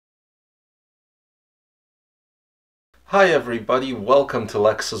Hi everybody, welcome to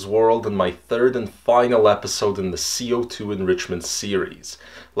Lex's World and my third and final episode in the CO2 enrichment series.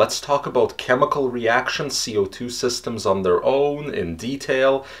 Let's talk about chemical reaction CO2 systems on their own in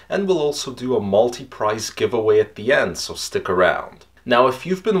detail, and we'll also do a multi-prize giveaway at the end, so stick around. Now, if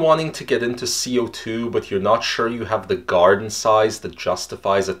you've been wanting to get into CO2 but you're not sure you have the garden size that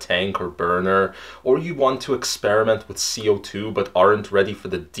justifies a tank or burner, or you want to experiment with CO2 but aren't ready for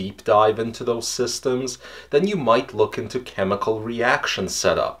the deep dive into those systems, then you might look into chemical reaction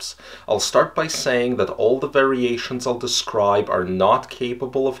setups. I'll start by saying that all the variations I'll describe are not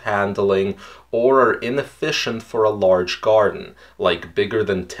capable of handling or are inefficient for a large garden, like bigger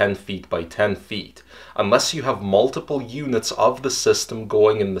than 10 feet by 10 feet, unless you have multiple units of the system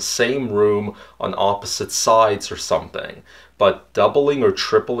going in the same room on opposite sides or something. But doubling or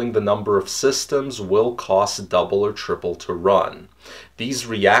tripling the number of systems will cost double or triple to run. These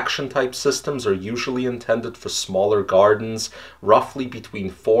reaction type systems are usually intended for smaller gardens, roughly between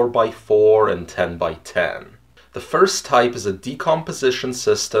 4 by 4 and 10 by 10. The first type is a decomposition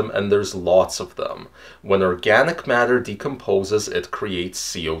system, and there's lots of them. When organic matter decomposes, it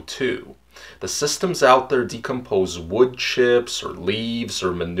creates CO2. The systems out there decompose wood chips or leaves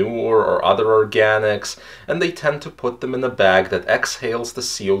or manure or other organics, and they tend to put them in a bag that exhales the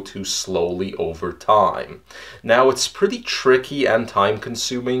CO2 slowly over time. Now, it's pretty tricky and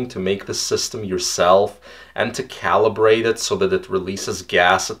time-consuming to make the system yourself and to calibrate it so that it releases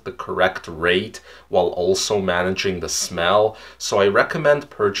gas at the correct rate while also managing the smell, so I recommend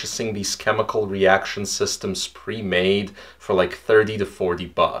purchasing these chemical reaction systems pre-made for like 30 to 40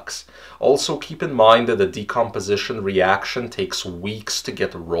 bucks. Also keep in mind that a decomposition reaction takes weeks to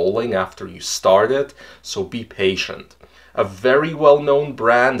get rolling after you start it, so be patient. A very well-known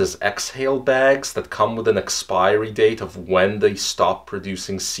brand is exhale bags that come with an expiry date of when they stop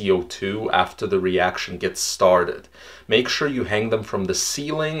producing CO2 after the reaction gets started. Make sure you hang them from the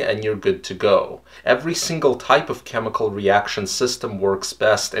ceiling and you're good to go. Every single type of chemical reaction system works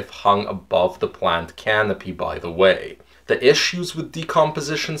best if hung above the plant canopy, by the way. The issues with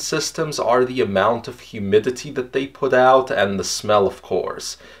decomposition systems are the amount of humidity that they put out and the smell, of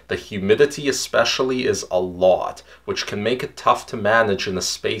course. The humidity especially is a lot, which can make it tough to manage in a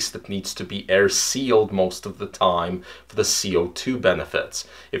space that needs to be air sealed most of the time for the CO2 benefits.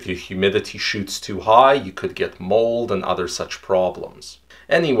 If your humidity shoots too high, you could get mold and other such problems.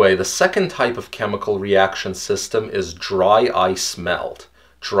 Anyway, the second type of chemical reaction system is dry ice melt.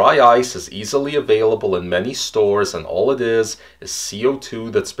 Dry ice is easily available in many stores, and all it is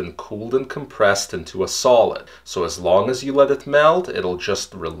CO2 that's been cooled and compressed into a solid. So as long as you let it melt, it'll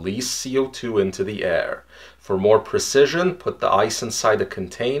just release CO2 into the air. For more precision, put the ice inside a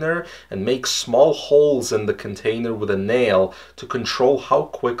container and make small holes in the container with a nail to control how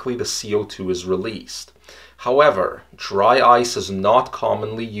quickly the CO2 is released. However, dry ice is not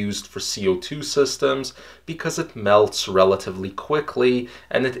commonly used for CO2 systems because it melts relatively quickly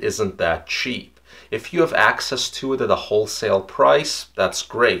and it isn't that cheap. If you have access to it at a wholesale price, that's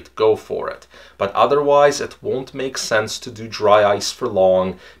great, go for it. But otherwise, it won't make sense to do dry ice for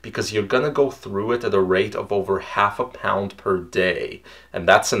long because you're gonna go through it at a rate of over half a pound per day, and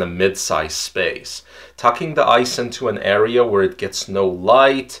that's in a mid-size space. Tucking the ice into an area where it gets no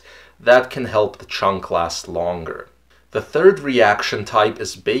light, that can help the chunk last longer. The third reaction type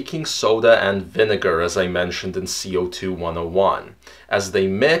is baking soda and vinegar, as I mentioned in CO2 101. As they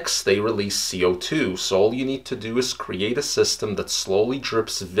mix, they release CO2, so all you need to do is create a system that slowly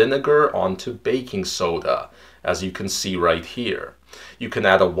drips vinegar onto baking soda, as you can see right here. You can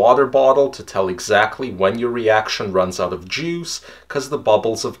add a water bottle to tell exactly when your reaction runs out of juice, because the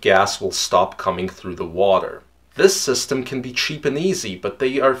bubbles of gas will stop coming through the water. This system can be cheap and easy, but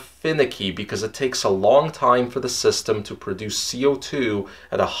they are finicky because it takes a long time for the system to produce CO2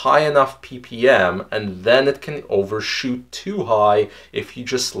 at a high enough ppm, and then it can overshoot too high if you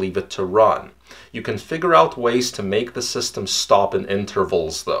just leave it to run. You can figure out ways to make the system stop in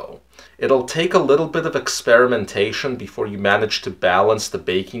intervals though. It'll take a little bit of experimentation before you manage to balance the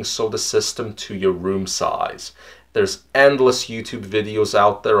baking soda system to your room size. There's endless YouTube videos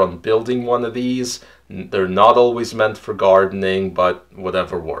out there on building one of these. They're not always meant for gardening, but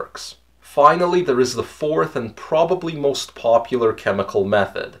whatever works. Finally, there is the fourth and probably most popular chemical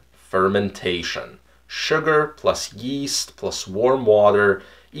method, fermentation. Sugar plus yeast plus warm water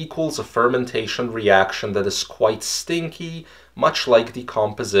equals a fermentation reaction that is quite stinky, much like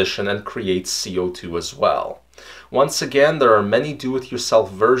decomposition, and creates CO2 as well. Once again, there are many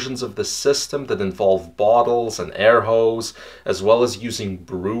do-it-yourself versions of this system that involve bottles and air hose, as well as using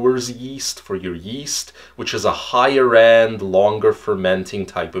brewer's yeast for your yeast, which is a higher-end, longer fermenting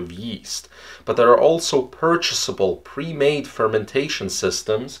type of yeast. But there are also purchasable, pre-made fermentation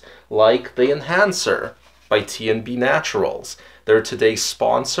systems like the Enhancer by TNB Naturals. They're today's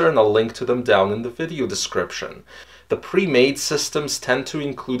sponsor, and I'll link to them down in the video description. The pre-made systems tend to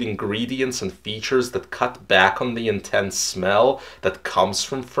include ingredients and features that cut back on the intense smell that comes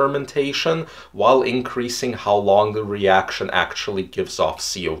from fermentation, while increasing how long the reaction actually gives off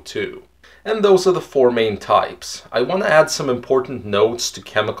CO2. And those are the four main types. I want to add some important notes to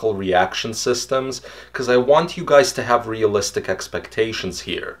chemical reaction systems because I want you guys to have realistic expectations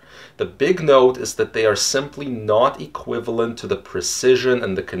here. The big note is that they are simply not equivalent to the precision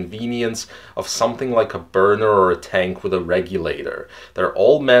and the convenience of something like a burner or a tank with a regulator. They're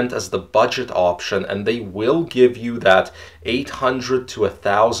all meant as the budget option, and they will give you that 800 to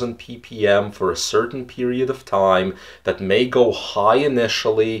 1000 ppm for a certain period of time that may go high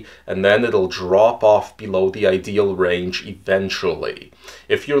initially, and then it'll drop off below the ideal range eventually.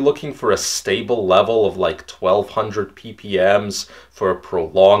 If you're looking for a stable level of like 1200 ppms for a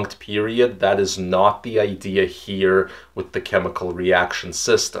prolonged period, that is not the idea here with the chemical reaction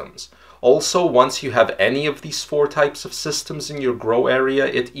systems. Also, once you have any of these four types of systems in your grow area,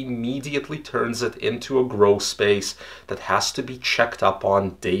 it immediately turns it into a grow space that has to be checked up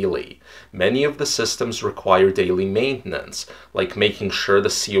on daily. Many of the systems require daily maintenance, like making sure the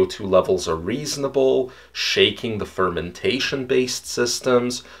CO2 levels are reasonable, shaking the fermentation-based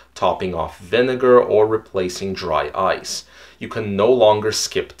systems, topping off vinegar, or replacing dry ice. You can no longer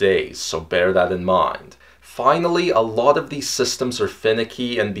skip days, so bear that in mind. Finally, a lot of these systems are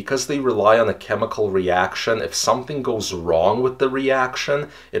finicky, and because they rely on a chemical reaction, if something goes wrong with the reaction,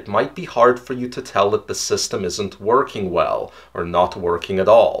 it might be hard for you to tell that the system isn't working well or not working at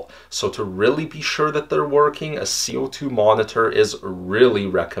all. So to really be sure that they're working, a CO2 monitor is really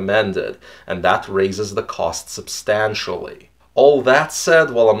recommended, and that raises the cost substantially. All that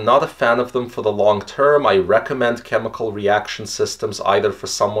said, while I'm not a fan of them for the long term, I recommend chemical reaction systems either for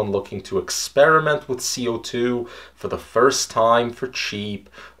someone looking to experiment with CO2 for the first time for cheap,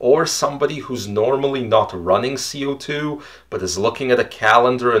 or somebody who's normally not running CO2 but is looking at a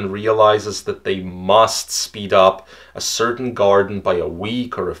calendar and realizes that they must speed up a certain garden by a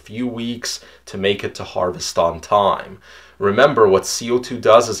week or a few weeks to make it to harvest on time. Remember, what CO2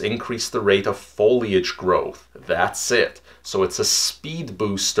 does is increase the rate of foliage growth. That's it. So it's a speed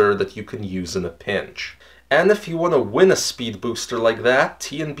booster that you can use in a pinch. And if you want to win a speed booster like that,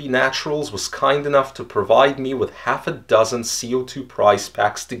 TNB Naturals was kind enough to provide me with half a dozen CO2 prize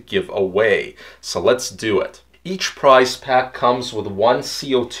packs to give away. So let's do it. Each prize pack comes with one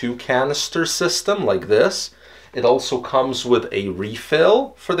CO2 canister system like this. It also comes with a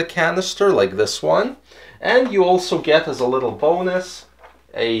refill for the canister like this one. And you also get, as a little bonus,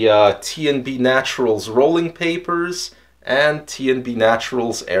 a TNB Naturals rolling papers and TNB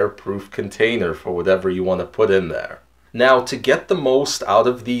Naturals airproof container for whatever you want to put in there. Now, to get the most out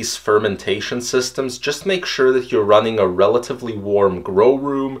of these fermentation systems, just make sure that you're running a relatively warm grow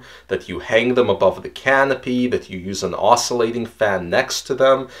room, that you hang them above the canopy, that you use an oscillating fan next to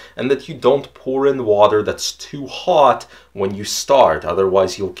them, and that you don't pour in water that's too hot when you start,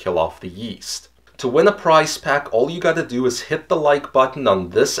 otherwise you'll kill off the yeast. To win a prize pack, all you gotta do is hit the like button on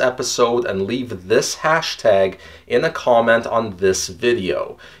this episode and leave this hashtag in a comment on this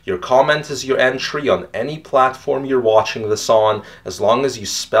video. Your comment is your entry on any platform you're watching this on, as long as you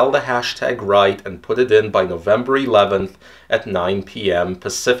spell the hashtag right and put it in by November 11th at 9 p.m.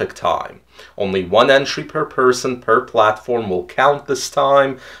 Pacific time. Only one entry per person per platform will count this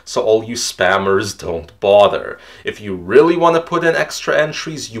time, so all you spammers don't bother. If you really want to put in extra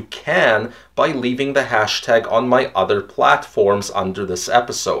entries, you can by leaving the hashtag on my other platforms under this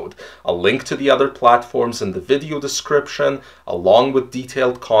episode. I'll link to the other platforms in the video description, along with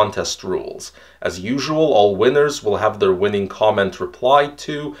detailed contest rules. As usual, all winners will have their winning comment replied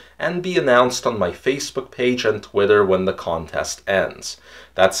to and be announced on my Facebook page and Twitter when the contest ends.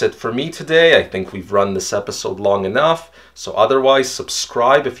 That's it for me today. I think we've run this episode long enough, so otherwise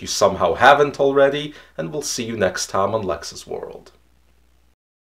subscribe if you somehow haven't already, and we'll see you next time on Lex's World.